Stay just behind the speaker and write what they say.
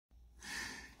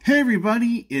Hey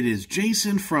everybody, it is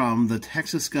Jason from the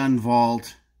Texas Gun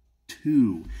Vault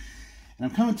 2. And I'm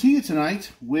coming to you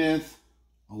tonight with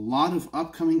a lot of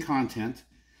upcoming content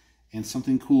and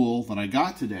something cool that I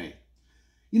got today.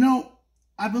 You know,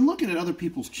 I've been looking at other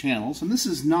people's channels, and this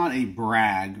is not a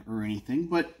brag or anything,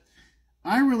 but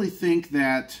I really think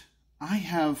that I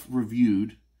have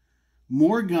reviewed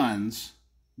more guns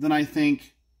than I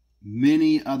think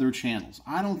many other channels.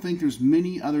 I don't think there's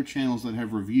many other channels that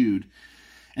have reviewed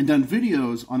and done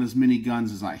videos on as many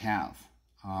guns as I have.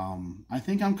 I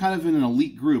think I'm kind of in an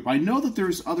elite group. I know that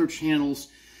there's other channels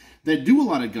that do a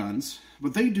lot of guns,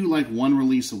 but they do like one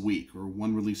release a week or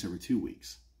one release every 2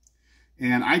 weeks.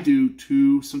 And I do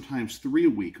 2, sometimes 3 a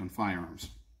week on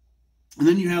firearms. And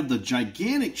then you have the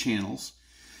gigantic channels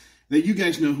that you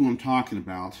guys know who I'm talking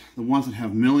about, the ones that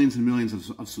have millions and millions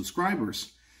of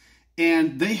subscribers.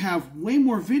 And they have way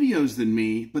more videos than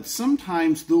me, but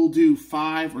sometimes they'll do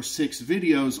 5 or 6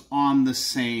 videos on the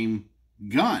same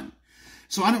gun.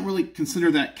 So I don't really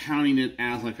consider that counting it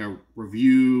as like a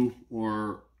review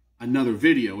or another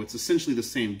video. It's essentially the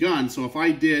same gun. So if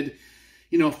I did,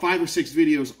 5 or 6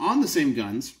 videos on the same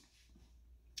guns,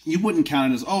 you wouldn't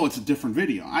count it as, oh, it's a different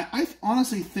video. I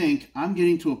honestly think I'm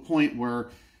getting to a point where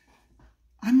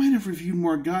I might have reviewed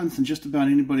more guns than just about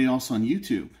anybody else on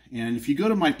YouTube. And if you go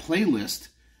to my playlist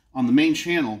on the main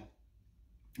channel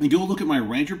and go look at my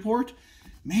range report,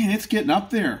 man, it's getting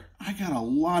up there. I got a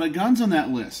lot of guns on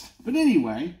that list. But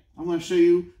anyway, I'm going to show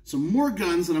you some more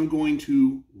guns that I'm going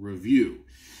to review.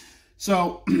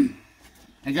 So,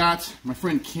 I got my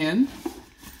friend Ken.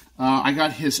 I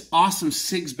got his awesome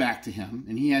SIGs back to him,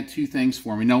 and he had 2 things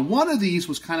for me. Now, one of these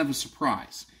was kind of a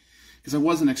surprise, because I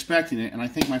wasn't expecting it, and I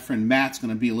think my friend Matt's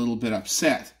going to be a little bit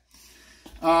upset.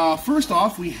 First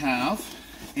off, we have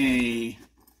a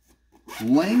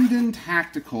Langdon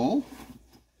Tactical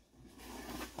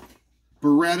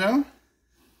Beretta.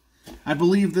 I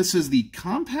believe this is the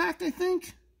compact, I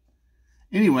think.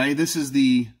 Anyway, this is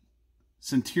the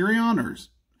Centurion, or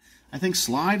I think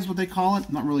Slide is what they call it.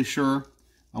 I'm not really sure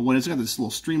what it is. It's got this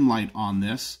little streamlight on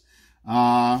this.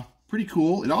 Pretty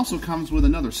cool. It also comes with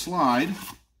another slide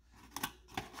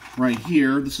right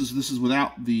here. This is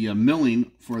without the milling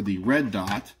for the red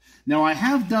dot. Now, I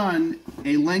have done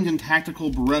a Langdon Tactical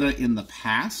Beretta in the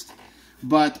past,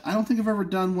 but I don't think I've ever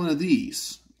done one of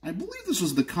these. I believe this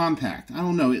was the compact. I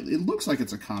don't know. It looks like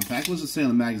it's a compact. What does it say on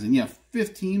the magazine? Yeah,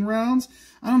 15 rounds?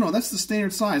 I don't know. That's the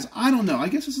standard size. I don't know. I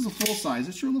guess this is a full size.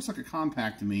 It sure looks like a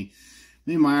compact to me.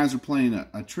 Maybe my eyes are playing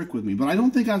a trick with me, but I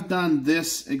don't think I've done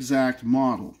this exact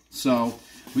model. So,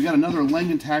 we got another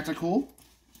Langdon Tactical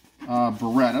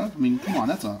Beretta. I mean, come on,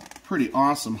 that's a pretty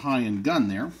awesome high-end gun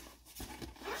there.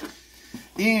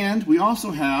 And we also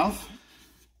have,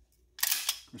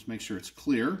 let's make sure it's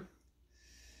clear,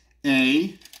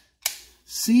 a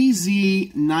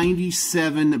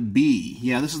CZ97B.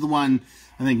 Yeah, this is the one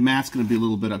I think Matt's going to be a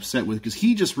little bit upset with, because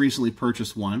he just recently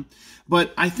purchased one.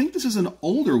 But I think this is an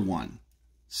older one.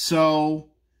 So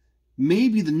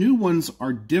maybe the new ones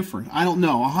are different. I don't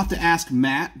know. I'll have to ask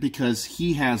Matt, because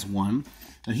he has one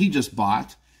that he just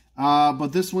bought. But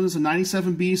this one is a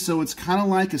 97B, so it's kind of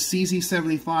like a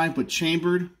CZ75, but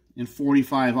chambered in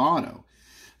 45 auto.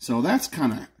 So that's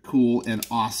kind of cool and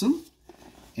awesome.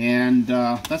 And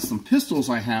that's some pistols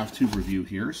I have to review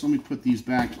here. So let me put these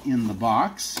back in the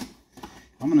box.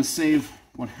 I'm going to save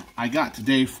what I got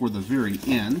today for the very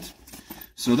end.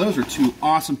 So those are 2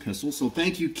 awesome pistols. So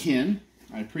thank you, Ken.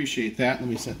 I appreciate that. Let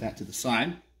me set that to the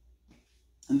side.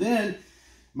 And then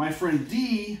my friend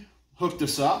D hooked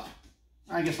us up.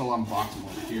 I guess I'll unbox them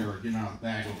over here, or get them out of the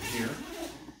bag over here.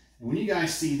 And when you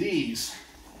guys see these,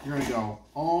 you're going to go,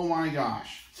 oh my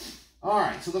gosh. All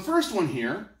right, so the first one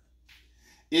here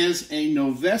is a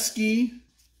Noveske.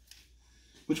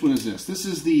 Which one is this? This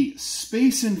is the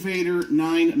Space Invader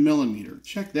 9mm.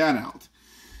 Check that out.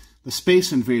 The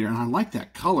Space Invader, and I like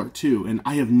that color too. And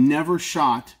I have never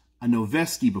shot a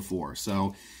Noveske before.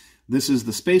 So this is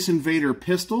the Space Invader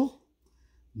pistol.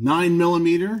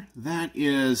 9mm. That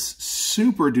is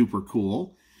super duper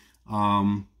cool.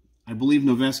 I believe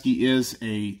Noveske is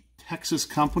a Texas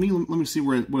company. Let me see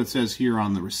what it says here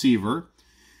on the receiver.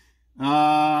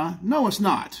 No, it's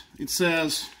not. It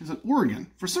says, is it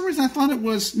Oregon? For some reason I thought it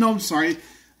was, no, I'm sorry.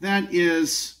 That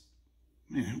is,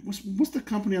 man, what's the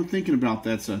company I'm thinking about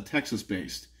that's Texas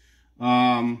based?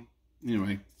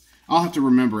 Anyway, I'll have to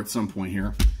remember at some point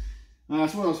here.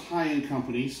 It's one of those high-end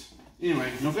companies.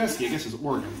 Anyway, Noveske, I guess, is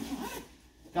Oregon.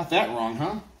 Got that wrong,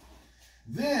 huh?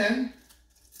 Then,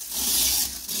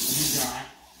 we got,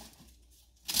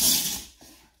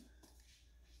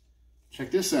 check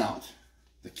this out,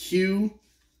 the Q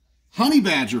Honey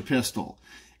Badger pistol.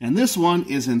 And this one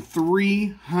is in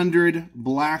 300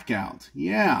 blackout.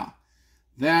 Yeah,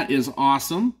 that is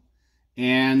awesome.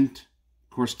 And, of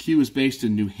course, Q is based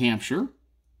in New Hampshire,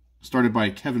 started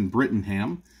by Kevin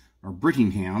Brittingham,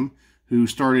 who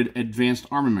started Advanced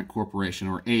Armament Corporation,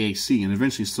 or AAC, and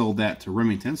eventually sold that to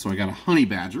Remington. So I got a Honey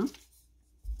Badger.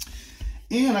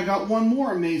 And I got one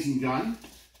more amazing gun.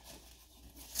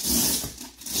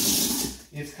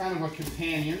 It's kind of a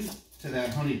companion to that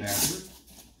Honey Badger.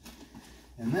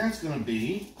 And that's going to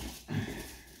be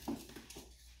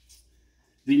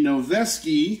the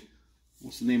Noveske.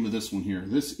 What's the name of this one here?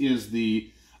 This is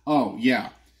the, oh yeah,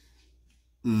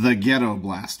 the Ghetto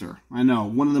Blaster. I know,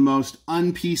 one of the most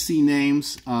un-PC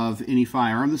names of any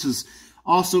firearm. This is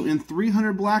also in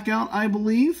 300 blackout, I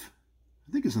believe.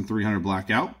 I think it's in 300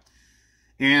 blackout.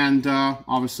 And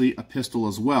obviously a pistol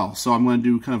as well. So I'm going to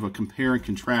do kind of a compare and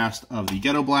contrast of the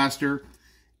Ghetto Blaster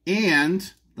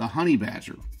and the Honey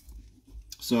Badger.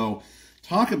 So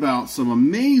talk about some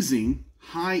amazing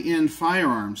high-end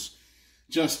firearms.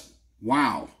 Just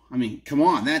wow. I mean, come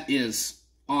on, that is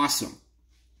awesome.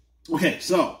 Okay,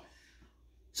 so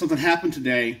something happened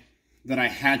today that I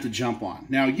had to jump on.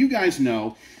 Now, you guys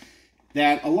know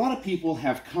that a lot of people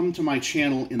have come to my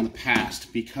channel in the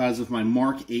past because of my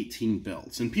Mark 18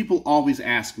 builds. And people always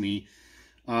ask me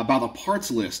about the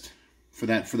parts list for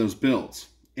those builds.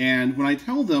 And when I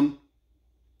tell them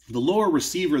the lower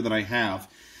receiver that I have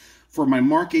for my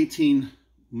Mark 18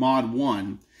 Mod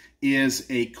 1 is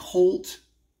a Colt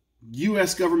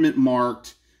U.S. government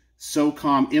marked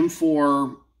SOCOM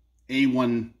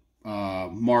M4A1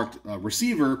 marked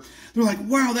receiver, they're like,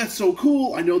 wow, that's so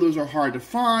cool. I know those are hard to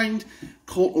find.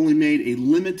 Colt only made a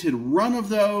limited run of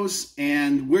those,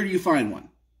 and where do you find one?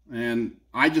 And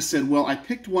I just said, well, I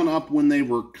picked one up when they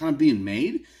were kind of being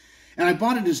made, and I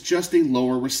bought it as just a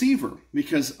lower receiver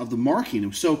because of the marking. It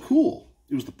was so cool.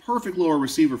 It was the perfect lower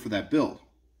receiver for that build.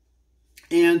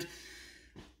 And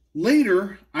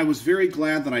later, I was very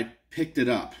glad that I picked it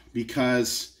up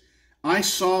because I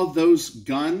saw those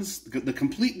guns, the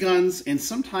complete guns, and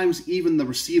sometimes even the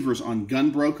receivers on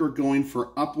Gunbroker going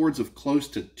for upwards of close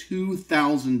to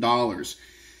 $2,000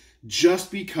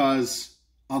 just because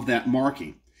of that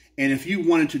marking. And if you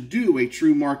wanted to do a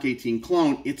true Mark 18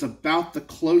 clone, it's about the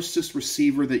closest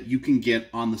receiver that you can get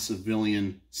on the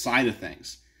civilian side of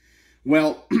things.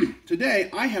 Well, today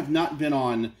I have not been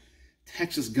on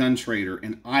Texas Gun Trader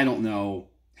in I don't know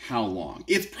how long.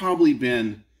 It's probably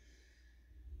been,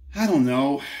 I don't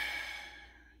know,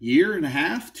 year and a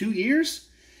half, 2 years?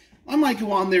 I might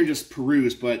go on there and just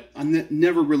peruse, but I'm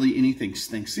never really anything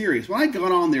serious. When I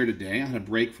got on there today, I had a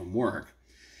break from work,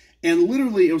 and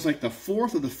literally it was like the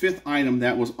fourth or the fifth item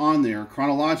that was on there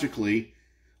chronologically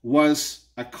was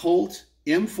a Colt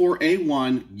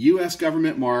M4A1 U.S.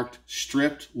 government marked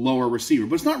stripped lower receiver.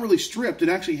 But it's not really stripped. It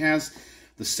actually has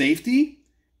the safety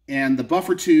and the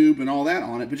buffer tube and all that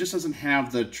on it, but just doesn't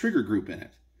have the trigger group in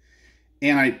it.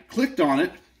 And I clicked on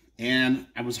it, and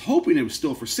I was hoping it was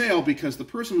still for sale because the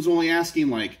person was only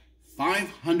asking like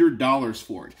 $500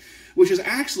 for it, which is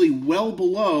actually well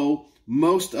below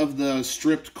most of the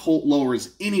stripped Colt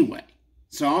lowers anyway.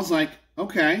 So I was like,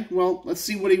 okay, well, let's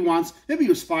see what he wants. Maybe it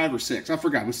was 5 or 6. I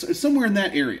forgot. It was somewhere in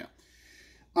that area.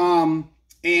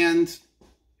 And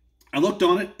I looked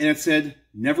on it, and it said,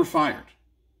 never fired.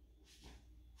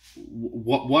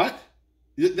 What?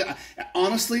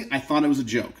 Honestly, I thought it was a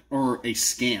joke or a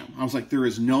scam. I was like, there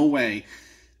is no way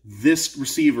this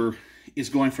receiver is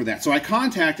going for that. So I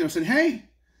contacted him and said, hey,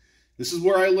 this is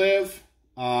where I live.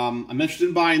 I'm interested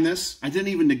in buying this. I didn't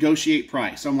even negotiate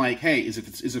price. I'm like, hey, is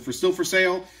it still for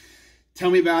sale? Tell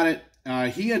me about it.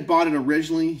 He had bought it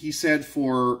originally, he said,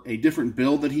 for a different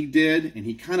build that he did, and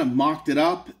he kind of mocked it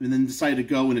up and then decided to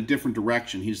go in a different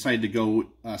direction. He decided to go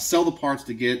sell the parts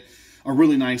to get a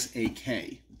really nice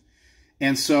AK.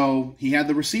 And so he had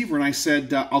the receiver, and I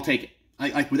said, I'll take it.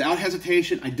 Like without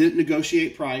hesitation, I didn't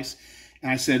negotiate price.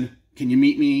 And I said, can you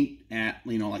meet me at,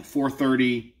 like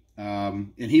 4:30?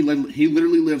 And he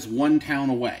literally lives one town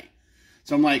away.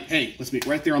 So I'm like, hey, let's meet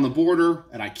right there on the border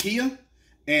at IKEA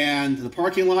and the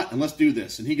parking lot, and let's do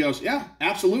this. And he goes, yeah,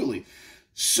 absolutely.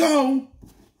 So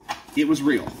it was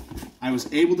real. I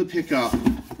was able to pick up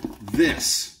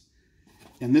this,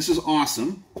 and this is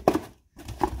awesome.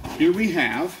 Here we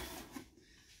have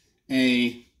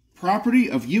a property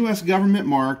of U.S. government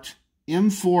marked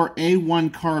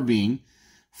M4A1 carbine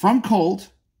from Colt,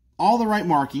 all the right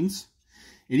markings.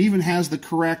 It even has the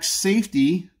correct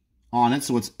safety on it,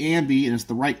 so it's ambi and it's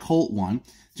the right Colt one.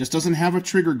 Just doesn't have a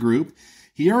trigger group.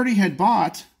 He already had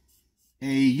bought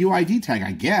a UID tag,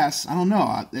 I guess. I don't know.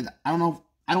 I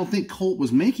don't think Colt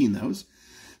was making those.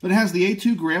 But it has the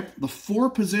A2 grip, the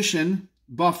 4-position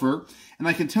buffer, and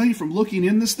I can tell you from looking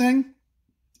in this thing,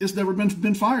 it's never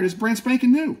been fired. It's brand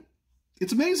spanking new.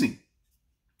 It's amazing.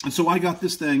 And so I got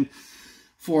this thing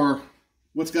for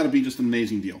what's got to be just an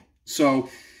amazing deal. So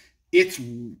it's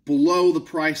below the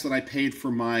price that I paid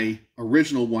for my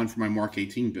original one for my Mark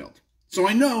 18 build. So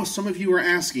I know some of you are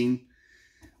asking,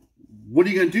 what are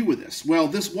you going to do with this? Well,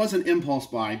 this was an impulse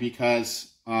buy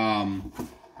because I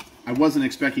wasn't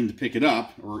expecting to pick it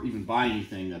up or even buy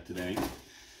anything today.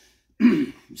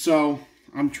 So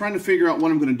I'm trying to figure out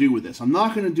what I'm going to do with this. I'm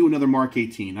not going to do another Mark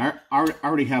 18. I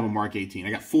already have a Mark 18.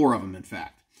 I got 4 of them, in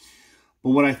fact.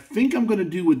 But what I think I'm going to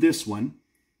do with this one,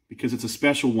 because it's a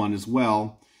special one as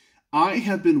well, I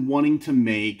have been wanting to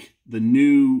make the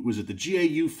new, was it the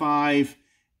GAU-5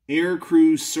 Air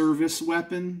Crew Service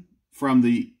weapon from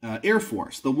the Air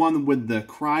Force, the one with the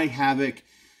Cry Havoc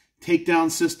takedown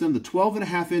system, the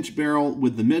 12.5-inch barrel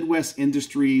with the Midwest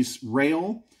Industries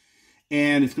rail,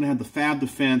 and it's going to have the Fab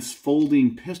Defense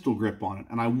folding pistol grip on it.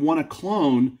 And I want to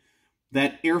clone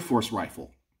that Air Force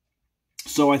rifle.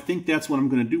 So I think that's what I'm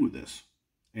going to do with this.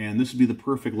 And this would be the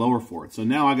perfect lower for it. So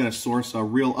now I got to source a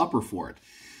real upper for it.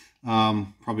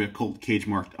 Probably a Colt cage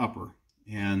marked upper.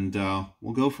 And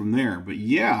we'll go from there. But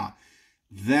yeah,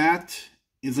 that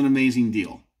is an amazing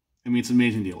deal. I mean, it's an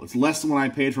amazing deal. It's less than what I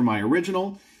paid for my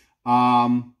original.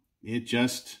 It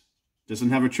just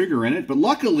doesn't have a trigger in it. But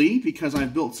luckily, because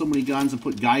I've built so many guns and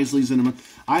put Geisleys in them,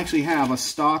 I actually have a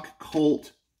stock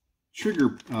Colt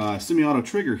trigger, semi-auto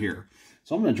trigger here.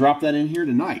 So I'm going to drop that in here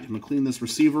tonight. I'm going to clean this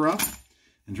receiver up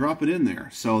and drop it in there.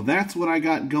 So that's what I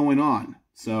got going on.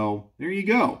 So there you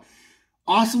go.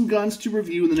 Awesome guns to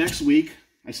review in the next week.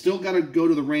 I still got to go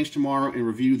to the range tomorrow and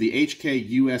review the HK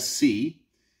USC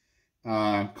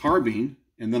carbine.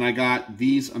 And then I got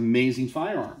these amazing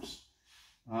firearms.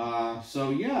 So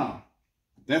yeah,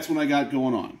 that's what I got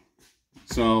going on.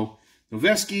 So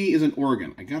Noveske is in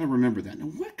Oregon. I got to remember that. Now,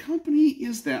 what company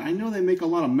is that? I know they make a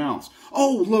lot of mounts.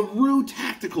 Oh, LaRue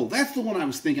Tactical. That's the one I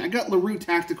was thinking. I got LaRue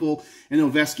Tactical and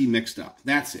Noveske mixed up.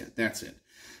 That's it. That's it.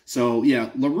 So,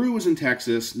 yeah, LaRue is in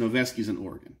Texas. Noveske's in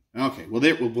Oregon. Okay, well,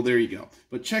 there you go.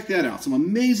 But check that out. Some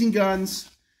amazing guns.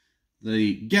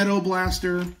 The Ghetto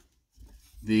Blaster,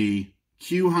 the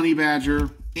Q Honey Badger,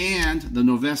 and the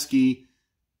Noveske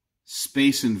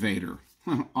Space Invader.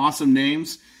 Awesome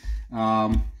names.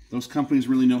 Those companies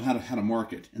really know how to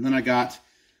market. And then I got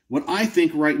what I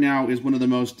think right now is one of the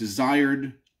most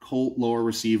desired Colt lower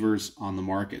receivers on the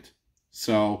market.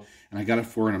 So, and I got it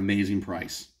for an amazing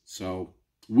price. So,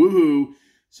 woohoo.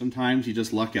 Sometimes you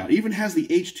just luck out. It even has the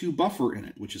H2 buffer in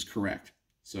it, which is correct.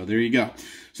 So there you go.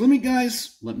 So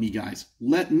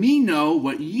let me know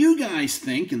what you guys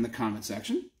think in the comment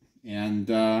section. And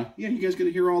yeah, you guys get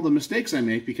to hear all the mistakes I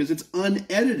make because it's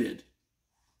unedited.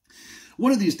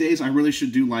 One of these days, I really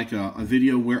should do like a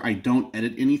video where I don't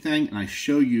edit anything and I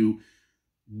show you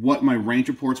what my range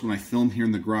reports when I film here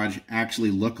in the garage actually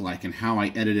look like and how I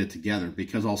edit it together,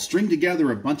 because I'll string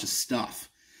together a bunch of stuff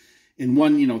in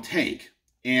one, take,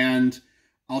 and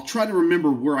I'll try to remember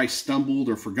where I stumbled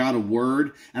or forgot a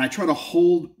word, and I try to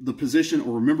hold the position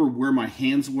or remember where my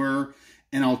hands were,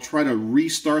 and I'll try to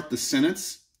restart the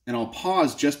sentence, and I'll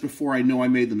pause just before I know I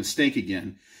made the mistake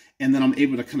again. And then I'm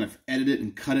able to kind of edit it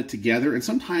and cut it together. And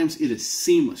sometimes it is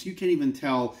seamless. You can't even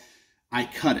tell I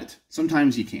cut it.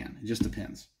 Sometimes you can. It just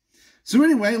depends. So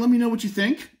anyway, let me know what you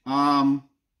think.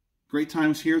 Great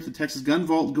times here at the Texas Gun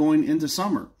Vault going into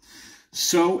summer.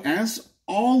 So as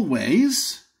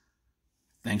always,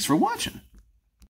 thanks for watching.